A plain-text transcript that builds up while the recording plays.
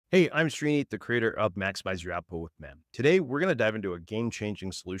Hey, I'm Srini, the creator of Maximize Your Output with MEM. Today, we're going to dive into a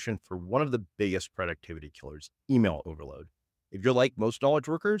game-changing solution for one of the biggest productivity killers, email overload. If you're like most knowledge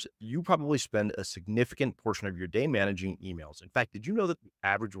workers, you probably spend a significant portion of your day managing emails. In fact, did you know that the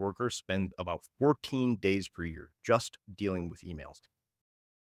average worker spends about 14 days per year just dealing with emails?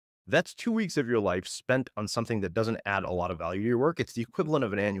 That's 2 weeks of your life spent on something that doesn't add a lot of value to your work. It's the equivalent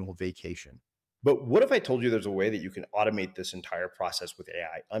of an annual vacation. But what if I told you there's a way that you can automate this entire process with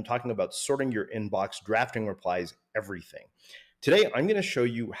AI? I'm talking about sorting your inbox, drafting replies, everything. Today, I'm going to show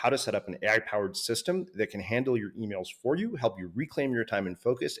you how to set up an AI powered system that can handle your emails for you, help you reclaim your time and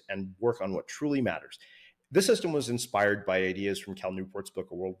focus, and work on what truly matters. This system was inspired by ideas from Cal Newport's book,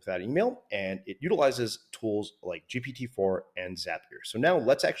 A World Without Email, and it utilizes tools like GPT-4 and Zapier. So now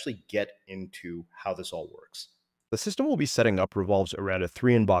let's actually get into how this all works. The system we'll be setting up revolves around a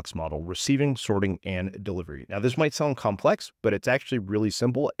three inbox model: receiving, sorting, and delivery. Now, this might sound complex, but it's actually really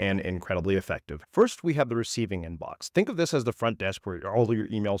simple and incredibly effective. First, we have the receiving inbox. Think of this as the front desk where all of your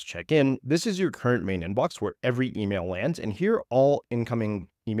emails check in. This is your current main inbox where every email lands, and here all incoming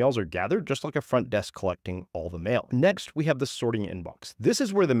emails are gathered just like a front desk collecting all the mail. Next, we have the sorting inbox. This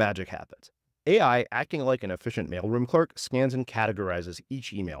is where the magic happens. AI, acting like an efficient mailroom clerk, scans and categorizes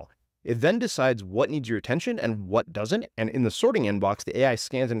each email. It then decides what needs your attention and what doesn't. And in the sorting inbox, the AI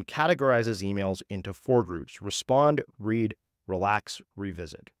scans and categorizes emails into four groups: respond, read, relax,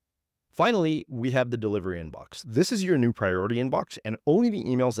 revisit. Finally, we have the delivery inbox. This is your new priority inbox, and only the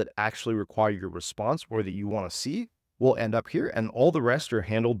emails that actually require your response or that you want to see will end up here, and all the rest are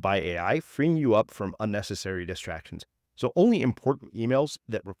handled by AI, freeing you up from unnecessary distractions. So only important emails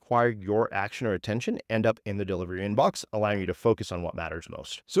that require your action or attention end up in the delivery inbox, allowing you to focus on what matters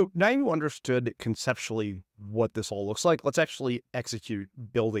most. So now you understood conceptually what this all looks like. Let's actually execute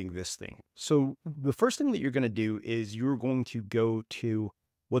building this thing. So the first thing that you're going to do is you're going to go to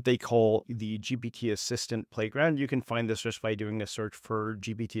what they call the GPT Assistant Playground. You can find this just by doing a search for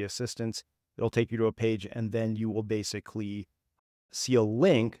GPT Assistants. It'll take you to a page, and then you will basically see a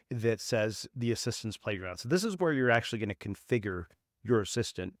link that says the Assistant's Playground. So this is where you're actually going to configure your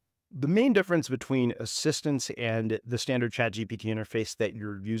assistant. The main difference between assistants and the standard ChatGPT interface that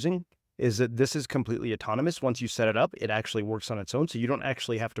you're using is that this is completely autonomous. Once you set it up, it actually works on its own. So you don't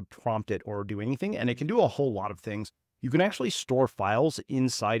actually have to prompt it or do anything. And it can do a whole lot of things. You can actually store files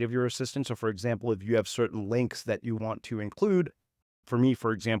inside of your assistant. So for example, if you have certain links that you want to include, for me,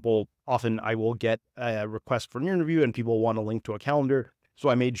 for example, often I will get a request for an interview and people want a link to a calendar. So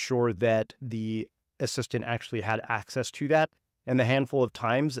I made sure that the assistant actually had access to that. And the handful of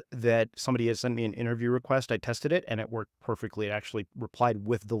times that somebody has sent me an interview request, I tested it and it worked perfectly. It actually replied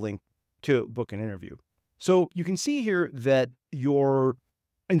with the link to book an interview. So you can see here that your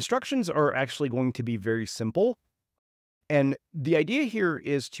instructions are actually going to be very simple. And the idea here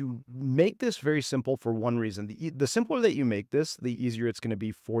is to make this very simple for one reason. The simpler that you make this, the easier it's going to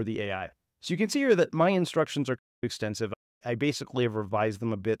be for the AI. So you can see here that my instructions are extensive. I basically have revised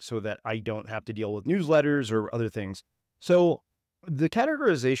them a bit so that I don't have to deal with newsletters or other things. So the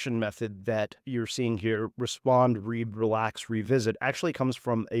categorization method that you're seeing here, respond, read, relax, revisit, actually comes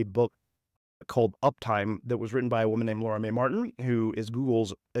from a book called Uptime that was written by a woman named Laura Mae Martin, who is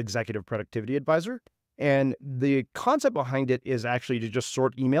Google's executive productivity advisor. And the concept behind it is actually to just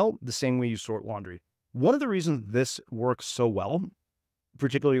sort email the same way you sort laundry. One of the reasons this works so well,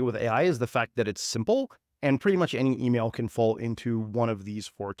 particularly with AI, is the fact that it's simple and pretty much any email can fall into one of these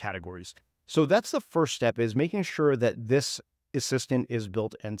four categories. So that's the first step, is making sure that this assistant is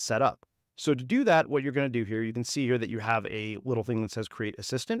built and set up. So to do that, what you're going to do here, you can see here that you have a little thing that says create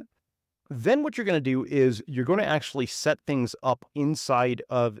assistant. Then what you're going to do is you're going to actually set things up inside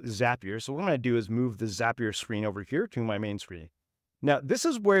of Zapier. So what I'm going to do is move the Zapier screen over here to my main screen. Now, this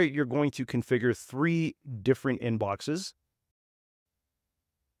is where you're going to configure three different inboxes.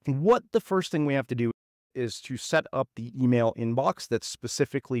 What the first thing we have to do is to set up the email inbox that's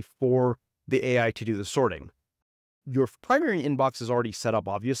specifically for the AI to do the sorting. Your primary inbox is already set up,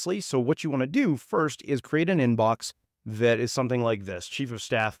 obviously. So what you want to do first is create an inbox that is something like this: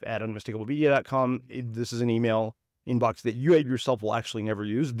 chiefofstaff@unmistakablemedia.com. This is an email inbox that you yourself will actually never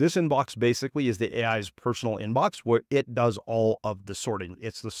use. This inbox basically is the AI's personal inbox where it does all of the sorting.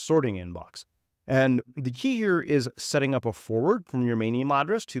 It's the sorting inbox. And the key here is setting up a forward from your main email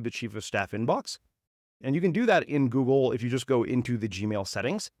address to the chief of staff inbox. And you can do that in Google if you just go into the Gmail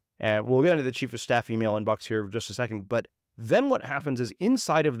settings. And we'll get into the chief of staff email inbox here in just a second. But then what happens is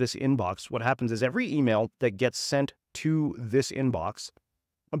inside of this inbox, what happens is every email that gets sent to this inbox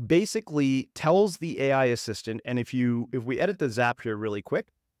basically tells the AI assistant. And if we edit the Zap here really quick,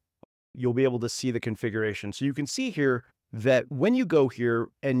 you'll be able to see the configuration. So you can see here that when you go here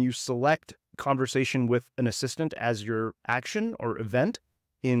and you select conversation with an assistant as your action or event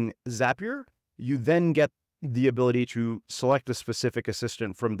in Zapier, you then get the ability to select a specific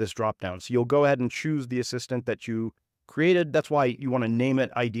assistant from this dropdown. So you'll go ahead and choose the assistant that you created. That's why you want to name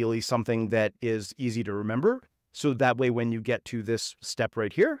it ideally something that is easy to remember. So that way, when you get to this step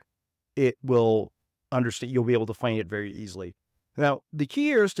right here, it will understand, you'll be able to find it very easily. Now, the key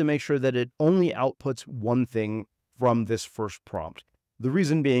here is to make sure that it only outputs one thing from this first prompt. The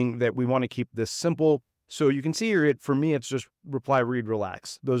reason being that we want to keep this simple. So you can see here, for me, it's just reply, read,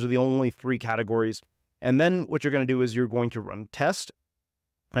 relax. Those are the only 3 categories. And then what you're going to do is you're going to run test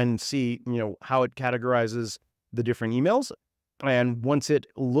and see, how it categorizes the different emails. And once it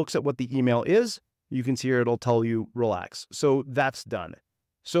looks at what the email is, you can see here, it'll tell you relax. So that's done.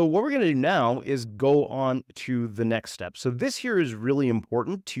 So what we're going to do now is go on to the next step. So this here is really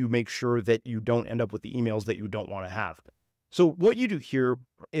important to make sure that you don't end up with the emails that you don't want to have. So what you do here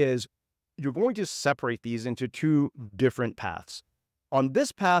is you're going to separate these into 2 different paths. On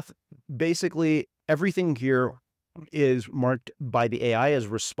this path, basically everything here is marked by the AI as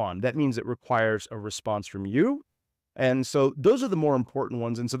respond. That means it requires a response from you. And so those are the more important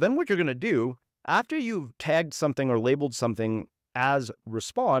ones. And so then what you're going to do after you've tagged something or labeled something as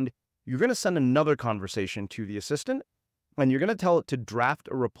respond, you're going to send another conversation to the assistant, and you're going to tell it to draft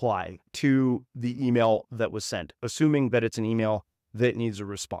a reply to the email that was sent, assuming that it's an email that needs a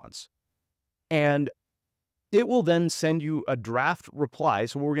response. And it will then send you a draft reply.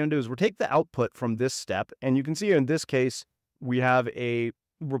 So what we're going to do is we'll take the output from this step, and you can see in this case, we have a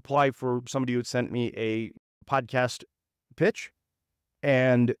reply for somebody who had sent me a podcast pitch.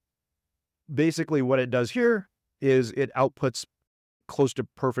 And basically what it does here is it outputs close to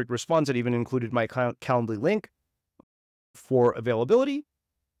perfect response. It even included my Calendly link for availability.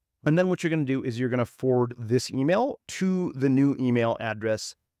 And then what you're going to do is you're going to forward this email to the new email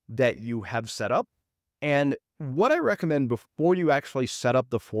address that you have set up. And what I recommend before you actually set up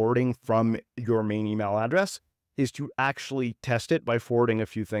the forwarding from your main email address is to actually test it by forwarding a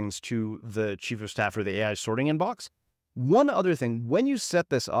few things to the chief of staff or the AI sorting inbox. One other thing, when you set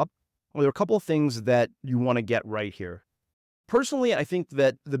this up, there are a couple of things that you want to get right here. Personally, I think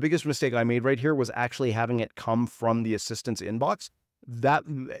that the biggest mistake I made right here was actually having it come from the assistant's inbox.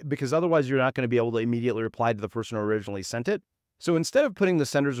 Because otherwise you're not going to be able to immediately reply to the person who originally sent it. So instead of putting the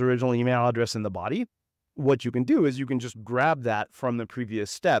sender's original email address in the body, what you can do is you can just grab that from the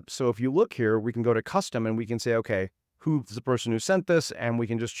previous step. So if you look here, we can go to custom and we can say, okay, who's the person who sent this? And we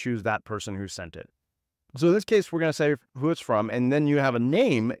can just choose that person who sent it. So in this case, we're going to say who it's from, and then you have a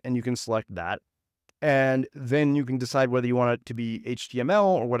name and you can select that. And then you can decide whether you want it to be HTML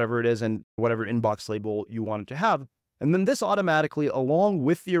or whatever it is and whatever inbox label you want it to have. And then this automatically, along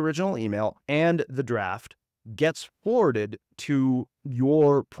with the original email and the draft, gets forwarded to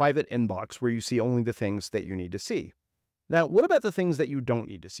your private inbox where you see only the things that you need to see. Now, what about the things that you don't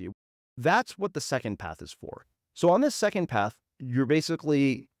need to see? That's what the second path is for. So on this second path, you're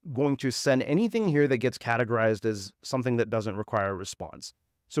basically going to send anything here that gets categorized as something that doesn't require a response.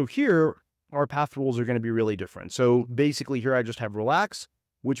 So here, our path rules are going to be really different. So basically here, I just have relax,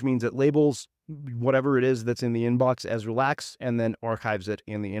 which means it labels whatever it is that's in the inbox as relax and then archives it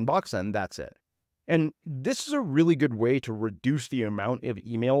in the inbox, and that's it. And this is a really good way to reduce the amount of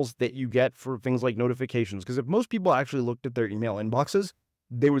emails that you get for things like notifications. Because if most people actually looked at their email inboxes,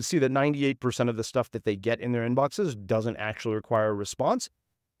 they would see that 98% of the stuff that they get in their inboxes doesn't actually require a response.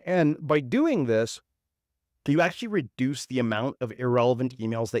 And by doing this, you actually reduce the amount of irrelevant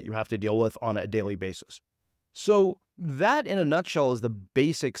emails that you have to deal with on a daily basis. So that, in a nutshell, is the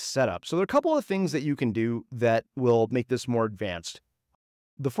basic setup. So there are a couple of things that you can do that will make this more advanced.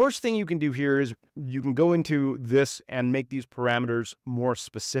 The first thing you can do here is you can go into this and make these parameters more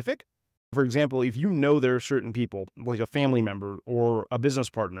specific. For example, if you know there are certain people, like a family member or a business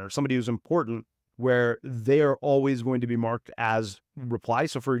partner, somebody who's important, where they are always going to be marked as reply.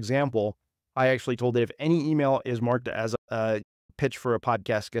 So for example, I actually told it if any email is marked as a pitch for a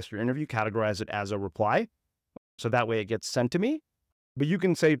podcast guest or interview, categorize it as a reply. So that way it gets sent to me. But you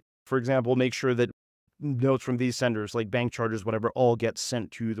can say, for example, make sure that notes from these senders, like bank charges, whatever, all get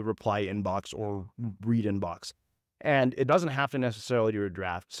sent to the reply inbox or read inbox. And it doesn't have to necessarily do a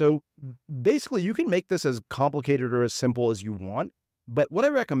draft. So basically you can make this as complicated or as simple as you want. But what I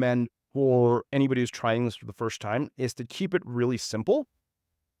recommend for anybody who's trying this for the first time is to keep it really simple,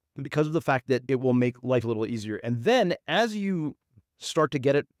 because of the fact that it will make life a little easier. And then as you start to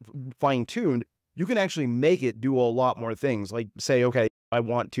get it fine-tuned, you can actually make it do a lot more things. Like say, okay, I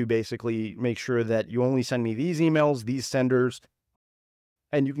want to basically make sure that you only send me these emails, these senders,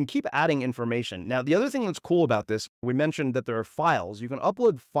 and you can keep adding information. Now, the other thing that's cool about this, we mentioned that there are files. You can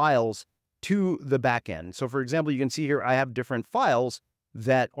upload files to the backend. So for example, you can see here, I have different files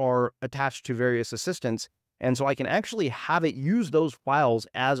that are attached to various assistants. And so I can actually have it use those files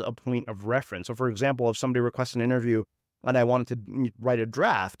as a point of reference. So for example, if somebody requests an interview and I wanted to write a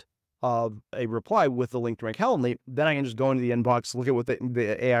draft of a reply with the link to my Calendly, then I can just go into the inbox, look at what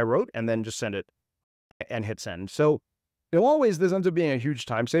the AI wrote, and then just send it and hit send. So in a lot of ways, this ends up being a huge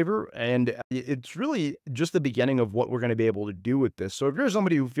time saver, and it's really just the beginning of what we're going to be able to do with this. So if you're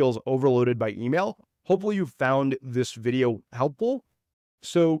somebody who feels overloaded by email, hopefully you found this video helpful.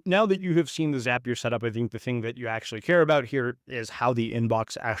 So now that you have seen the Zapier setup, I think the thing that you actually care about here is how the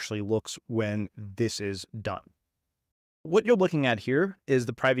inbox actually looks when this is done. What you're looking at here is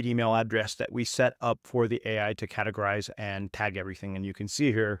the private email address that we set up for the AI to categorize and tag everything. And you can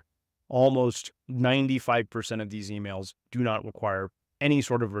see here, almost 95% of these emails do not require any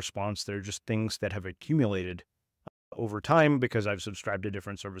sort of response. They're just things that have accumulated over time because I've subscribed to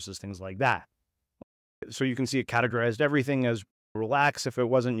different services, things like that. So you can see it categorized everything as relax. If it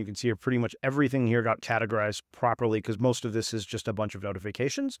wasn't, you can see pretty much everything here got categorized properly because most of this is just a bunch of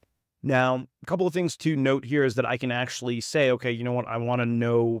notifications. Now, a couple of things to note here is that I can actually say, okay, you know what? I want to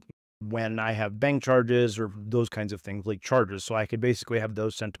know when I have bank charges or those kinds of things like charges. So I could basically have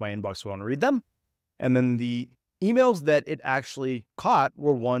those sent to my inbox so I want to read them. And then the emails that it actually caught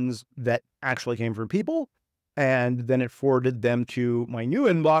were ones that actually came from people. And then it forwarded them to my new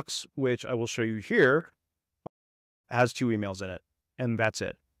inbox, which I will show you here, has 2 emails in it, and that's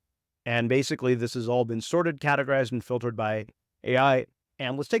it. And basically this has all been sorted, categorized, and filtered by AI.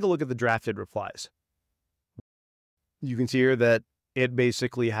 And let's take a look at the drafted replies. You can see here that it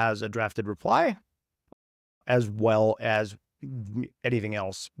basically has a drafted reply as well as anything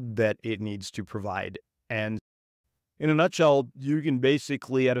else that it needs to provide. And in a nutshell, you can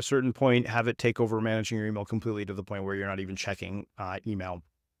basically at a certain point have it take over managing your email completely to the point where you're not even checking email.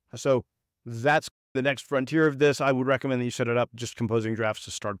 So that's the next frontier of this. I would recommend that you set it up just composing drafts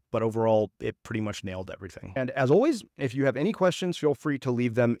to start, but overall, it pretty much nailed everything. And as always, if you have any questions, feel free to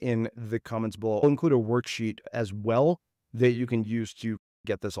leave them in the comments below. I'll include a worksheet as well that you can use to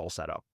get this all set up.